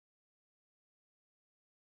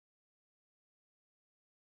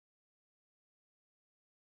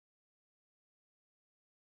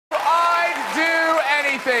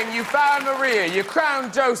thing. You found Maria, you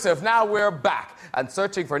crowned Joseph. Now we're back and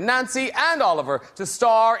searching for Nancy and Oliver to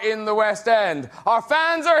star in the West End. Our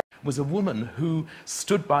fans are... Was a woman who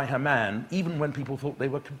stood by her man even when people thought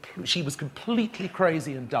she was completely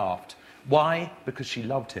crazy and daft. Why? Because she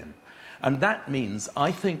loved him. And that means,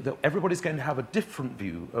 I think, that everybody's going to have a different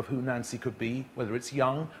view of who Nancy could be, whether it's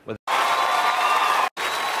young, whether...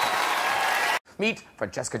 Meet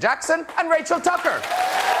Francesca Jackson and Rachel Tucker.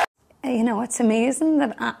 You know, it's amazing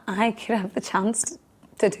that I could have the chance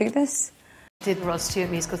to do this. I did Rod Stewart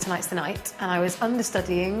musical Tonight's the Night, and I was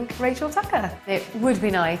understudying Rachel Tucker. It would be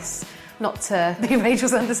nice not to be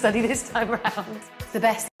Rachel's understudy this time around. The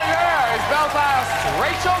best. Here is Belfast's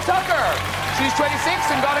Rachel Tucker. She's 26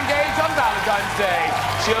 and got engaged on Valentine's Day.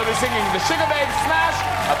 She'll be singing the Sugar Babe smash,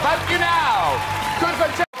 About You Now. Good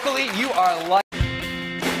Francesca, you are like...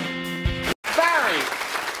 Barry.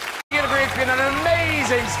 It's been an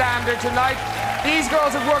amazing standard tonight. These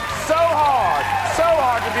girls have worked so hard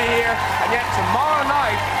to be here, and yet tomorrow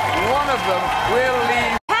night, one of them will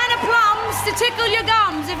leave. Pan of plums to tickle your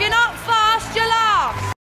gums. If you're not fast, you're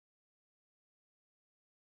lost.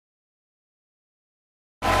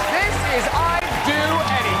 This is I'd Do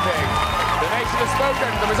Anything. The nation has spoken,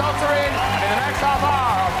 the results are in, and in the next half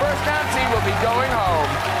hour, our first Nancy will be going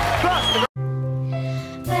home. Plus,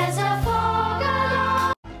 There's a fog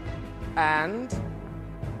along. and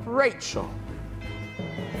Rachel.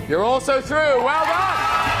 You're also through. Well done.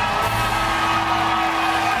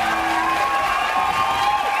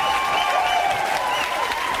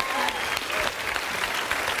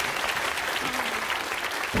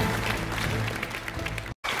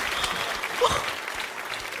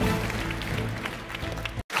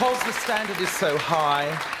 Because the standard is so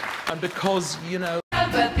high, and because, you know...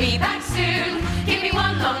 But be back soon. Give me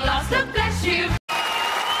one long last look, bless you.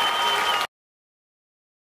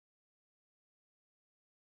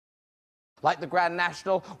 Like the Grand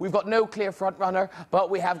National, we've got no clear front runner, but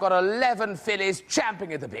we have got 11 fillies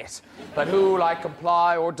champing at the bit. But who, like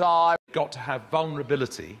Comply or Die? Got to have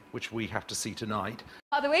vulnerability, which we have to see tonight.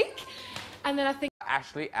 Of the week, and then I think...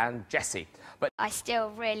 Ashley and Jessie. But I still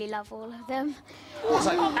really love all of them. it's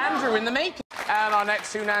like Andrew in the making. And our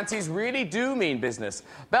next two Nancys really do mean business.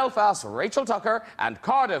 Belfast's Rachel Tucker and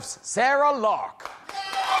Cardiff's Sarah Lark.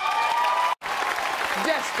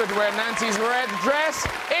 Desperate to wear Nancy's red dress,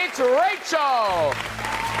 it's Rachel!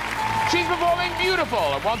 She's performing beautiful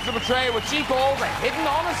and wants to portray what she calls a hidden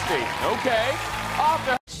honesty. Okay.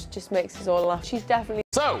 After... Just makes us all laugh. She's definitely...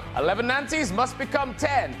 So, 11 Nancys must become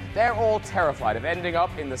 10. They're all terrified of ending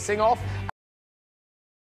up in the sing-off.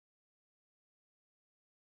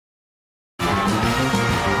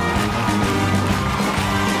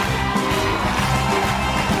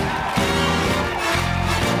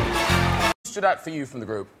 Stood out for you from the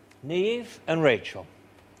group? Neve and Rachel.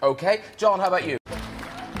 Okay. John, how about you?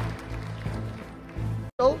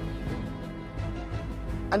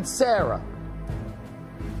 And Sarah.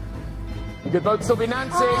 You could both still be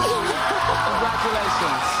Nancy. Congratulations.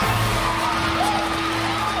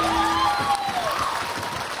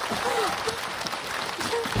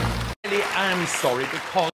 I really am sorry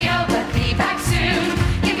because... But be back soon.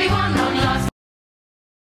 Give me one long last.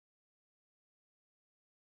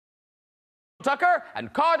 Tucker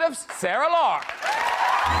and Cardiff's Sarah Lark.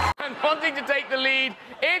 And wanting to take the lead,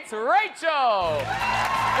 it's Rachel.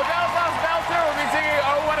 The Belfast Belter will be singing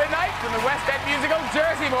Oh What a Night from the West End musical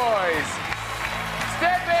Jersey Boys.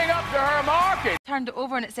 Stepping up to her market. Turned it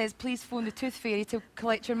over and it says, please phone the Tooth Fairy to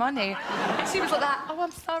collect your money. And she was like that, oh,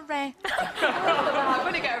 I'm sorry. I'm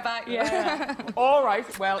going to get her back. Yeah. All right,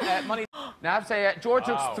 well, money... Now I have to say, George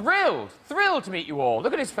looks thrilled to meet you all.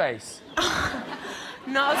 Look at his face.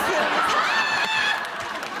 Not serious.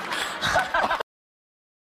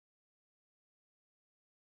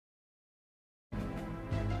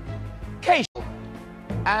 Kate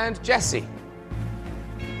and Jessie.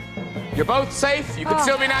 You're both safe. You could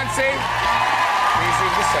still be Nancy. Please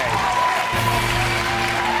leave the stage.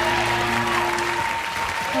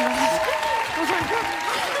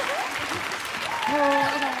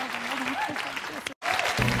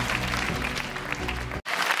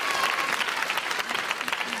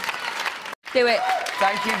 Do it.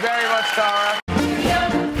 Thank you very much, Tara.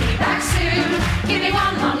 Back soon. Give me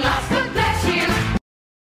one long last look, bless you.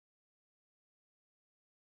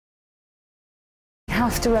 You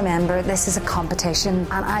have to remember this is a competition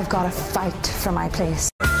and I've got to fight for my place.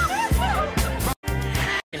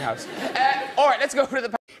 In-house. All right, let's go to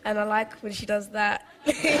the... And I like when she does that.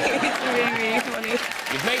 It's really, really funny.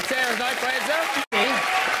 You've made Sarah's night by itself.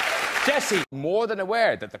 Jessie, more than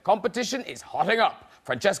aware that the competition is hotting up.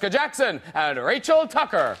 Francesca Jackson and Rachel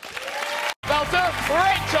Tucker. belter,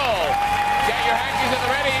 Rachel. Get your hankies at the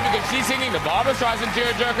ready because she's singing the Barbra Streisand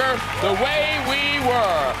tearjerker, The Way We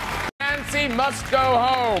Were. Nancy must go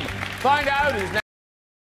home. Find out who's next.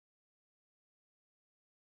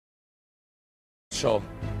 Rachel.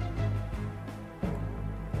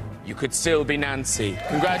 You could still be Nancy.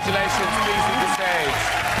 Congratulations, please, to the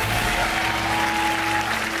stage.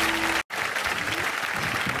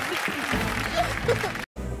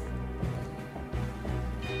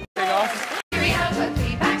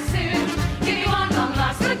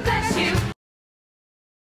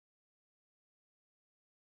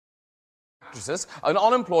 An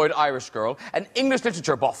unemployed Irish girl, an English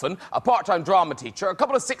literature boffin, a part-time drama teacher, a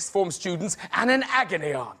couple of sixth form students, and an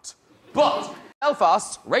agony aunt. But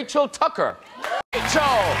Belfast's Rachel Tucker. Rachel,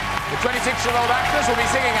 the 26-year-old actress, will be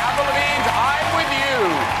singing Avril Lavigne's I'm With You.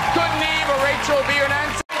 Couldn't Eve or Rachel be your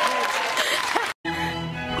Nancy?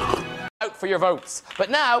 Out for your votes. But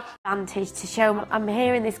now... advantage to show I'm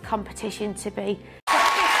here in this competition to be...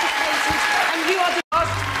 And you are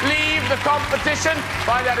just leave the competition.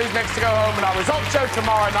 Find out who's next to go home in our results show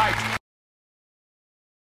tomorrow night.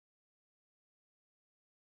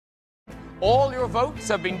 All your votes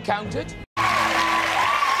have been counted.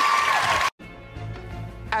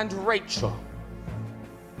 And Rachel,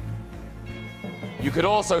 you could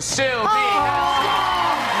also still be Nancy.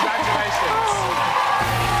 Congratulations.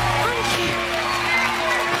 Thank you.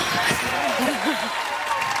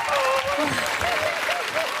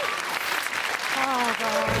 Oh,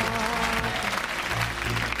 God.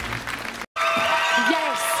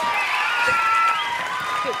 Yes.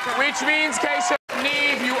 Which means, Keisha,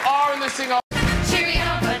 Neve, you are in the sing-off.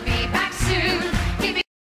 Cheerio, but be back soon.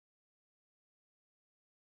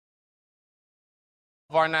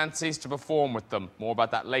 Of our Nancy's to perform with them. More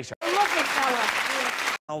about that later. Lovely fella.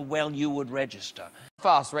 How well you would register.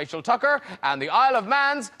 Fast, Rachel Tucker, and the Isle of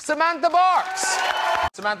Man's Samantha Barks.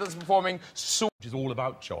 Samantha's performing Which is all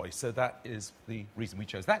about joy, so that is the reason we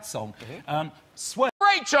chose that song. Swear.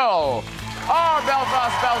 Rachel! Our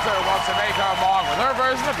Belfast belter wants to make our mark with her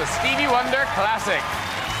version of the Stevie Wonder classic.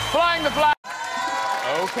 Flying the flag.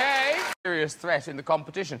 Okay. Serious threat in the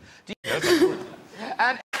competition.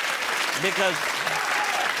 And Because...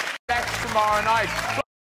 next tomorrow night.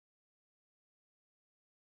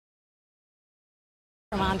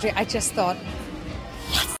 From Andrew, I just thought...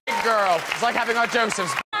 Big girl. It's like having our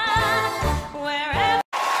Joseph's.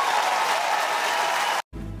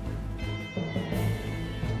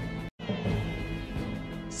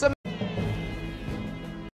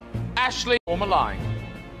 Ashley form a line.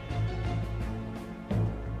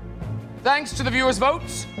 Thanks to the viewers'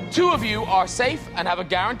 votes, 2 of you are safe and have a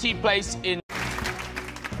guaranteed place in...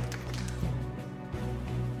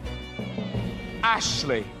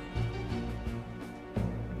 Ashley.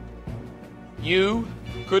 You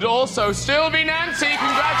could also still be Nancy.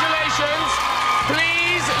 Congratulations.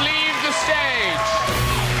 Please leave the stage.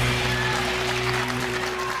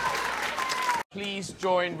 Please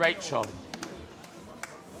join Rachel.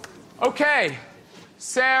 Okay,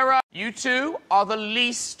 Sarah, you two are the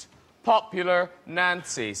least popular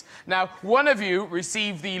Nancys. Now, one of you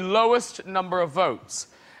received the lowest number of votes.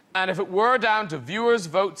 And if it were down to viewers'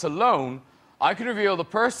 votes alone, I can reveal the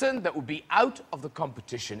person that would be out of the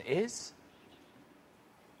competition is...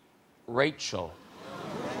 Rachel.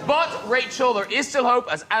 But, Rachel, there is still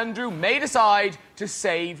hope as Andrew may decide to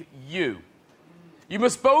save you. You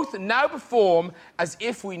must both now perform As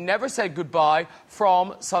If We Never Said Goodbye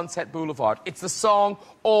from Sunset Boulevard. It's the song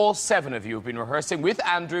all 7 of you have been rehearsing with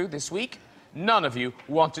Andrew this week. None of you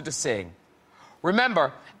wanted to sing.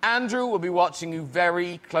 Remember, Andrew will be watching you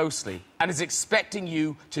very closely and is expecting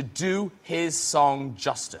you to do his song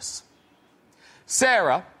justice.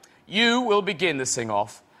 Sarah, you will begin the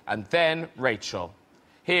sing-off, and then Rachel.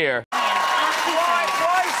 Here.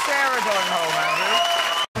 Why is Sarah going home, Andrew?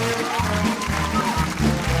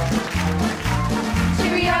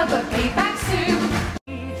 Cheerio, but be back soon.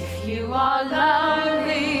 If you are loved.